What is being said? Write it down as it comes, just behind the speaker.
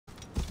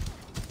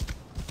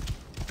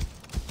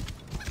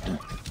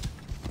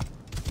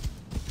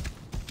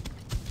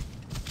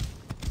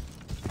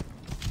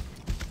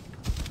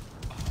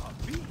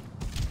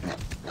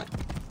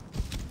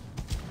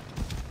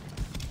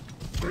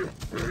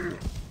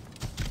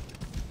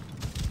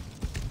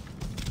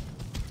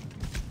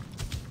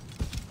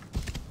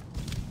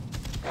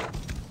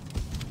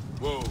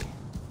Whoa.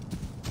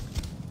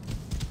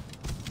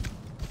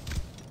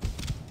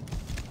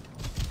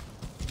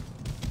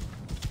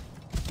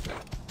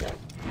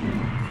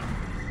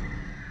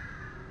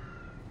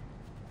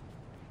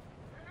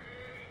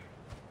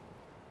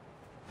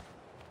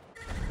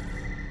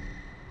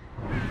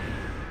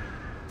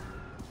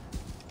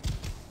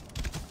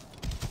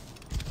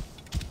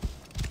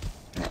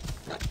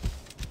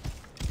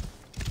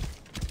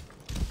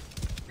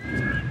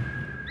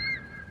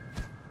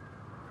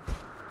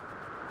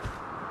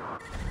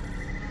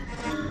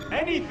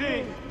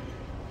 Anything!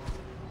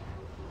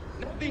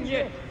 Nothing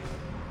yet.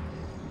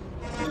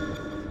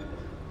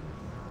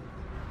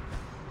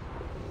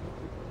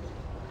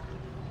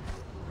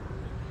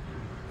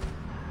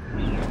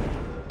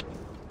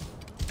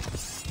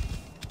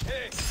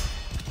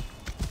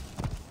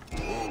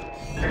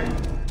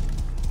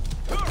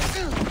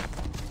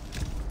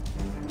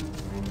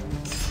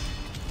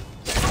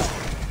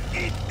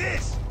 Eat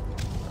this!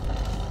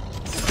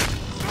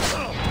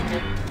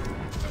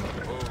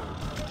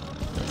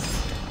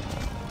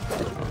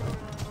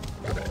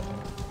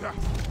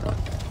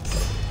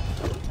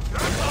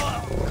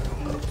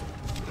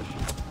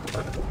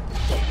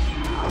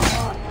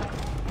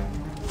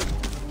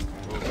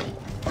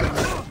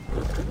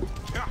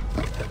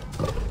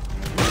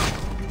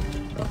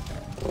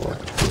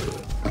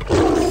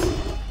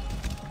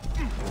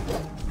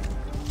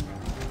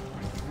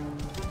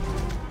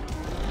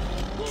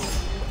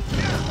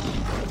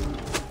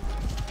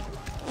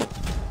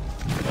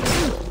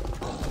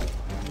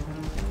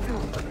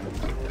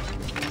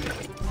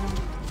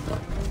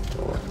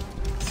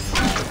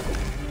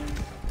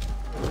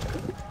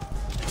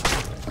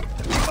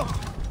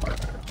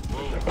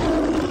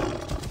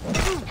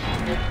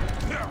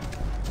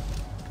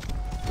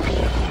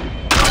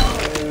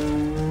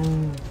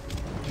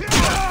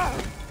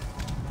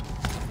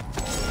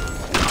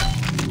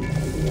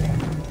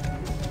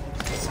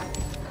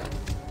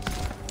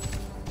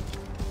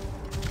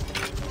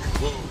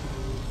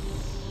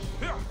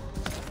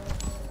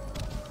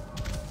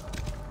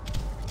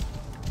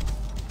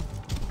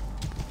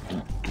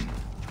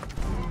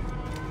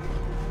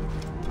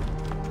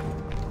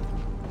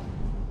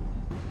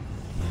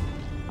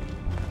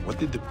 What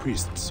did the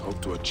priests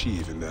hope to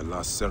achieve in their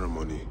last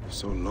ceremony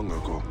so long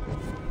ago?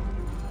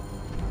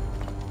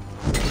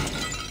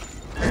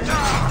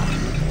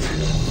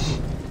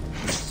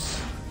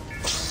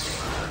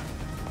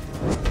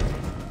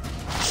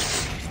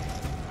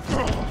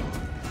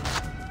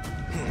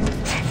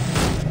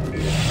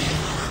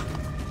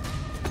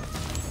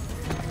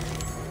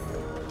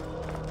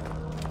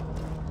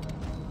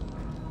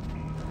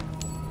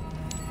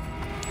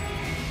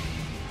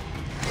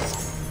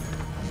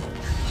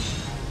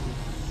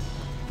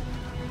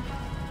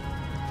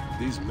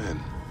 These men,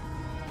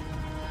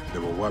 they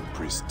were Wab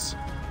priests.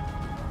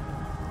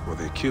 Were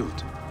they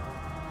killed?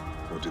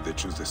 Or did they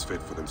choose this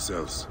fate for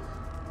themselves?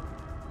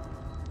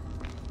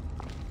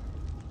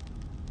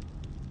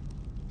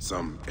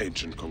 Some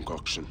ancient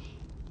concoction,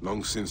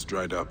 long since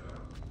dried up.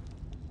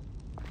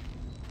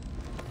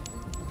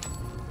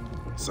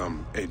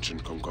 Some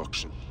ancient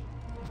concoction.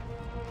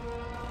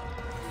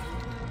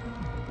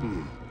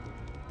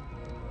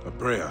 A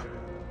prayer.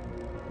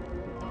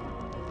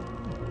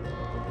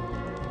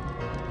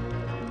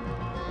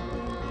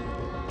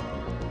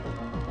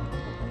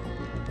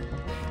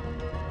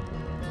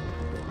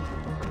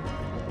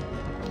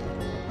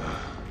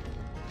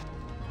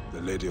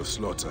 The Lady of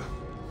Slaughter.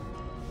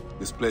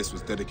 This place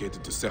was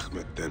dedicated to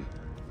Sekhmet then.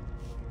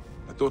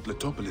 I thought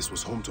Letopolis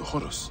was home to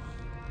Horus.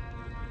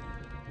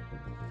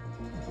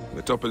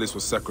 Letopolis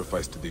was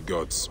sacrificed to the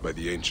gods by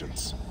the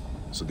ancients,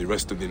 so the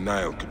rest of the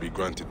Nile could be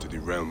granted to the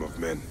realm of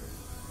men.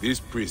 These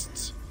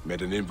priests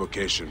made an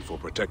invocation for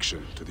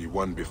protection to the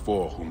one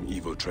before whom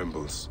evil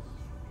trembles.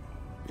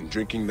 In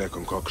drinking their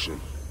concoction,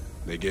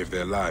 they gave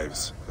their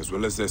lives, as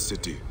well as their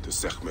city, to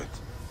Sekhmet.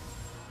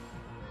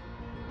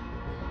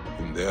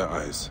 In their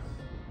eyes,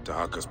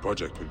 Tahaka's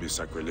project would be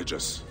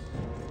sacrilegious.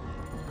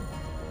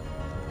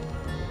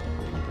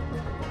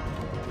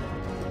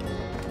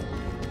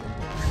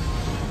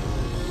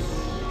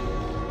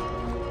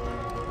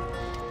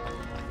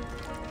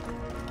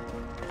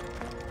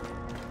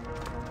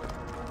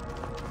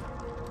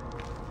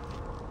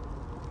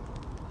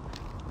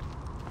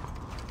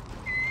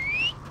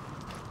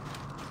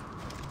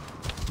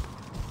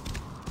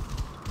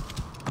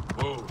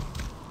 Whoa.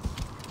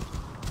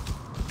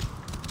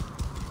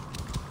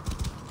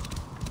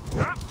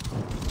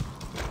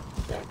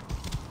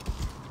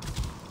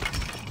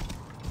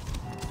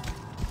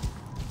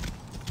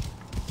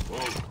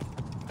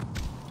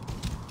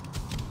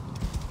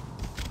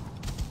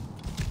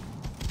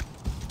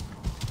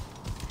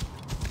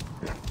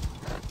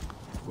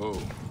 Whoa.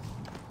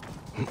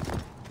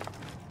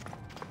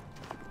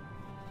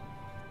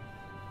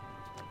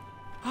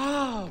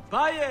 Ah,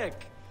 Bayek!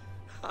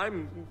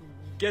 I'm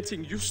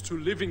getting used to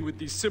living with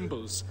these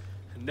symbols.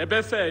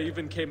 Nebefe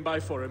even came by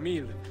for a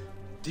meal.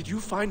 Did you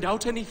find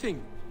out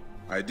anything?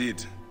 I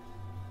did.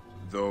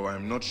 Though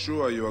I'm not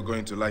sure you are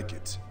going to like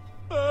it.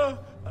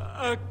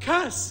 A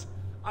curse!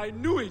 I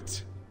knew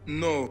it!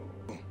 No,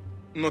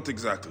 not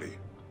exactly.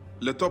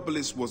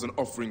 Letopolis was an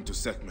offering to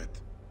Sekhmet,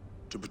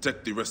 to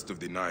protect the rest of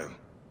the Nile.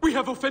 We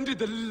have offended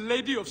the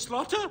Lady of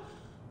Slaughter?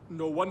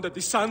 No wonder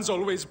the sands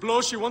always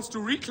blow. She wants to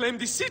reclaim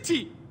the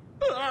city.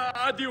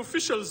 Are the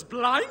officials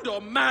blind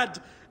or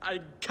mad? I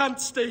can't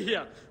stay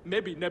here.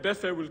 Maybe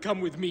Nebefe will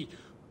come with me.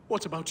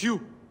 What about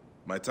you?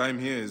 My time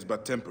here is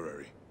but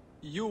temporary.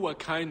 You were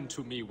kind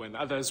to me when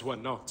others were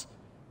not.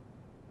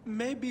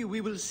 Maybe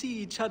we will see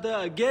each other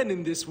again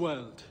in this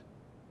world.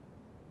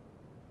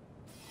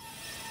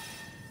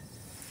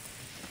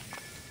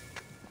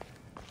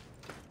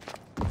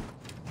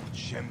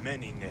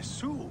 Shemeni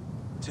Nesu.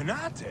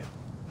 Tanate.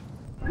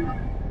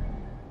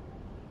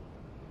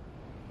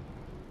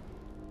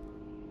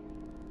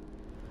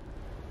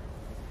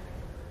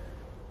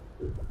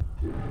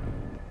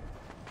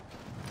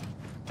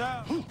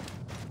 Ta.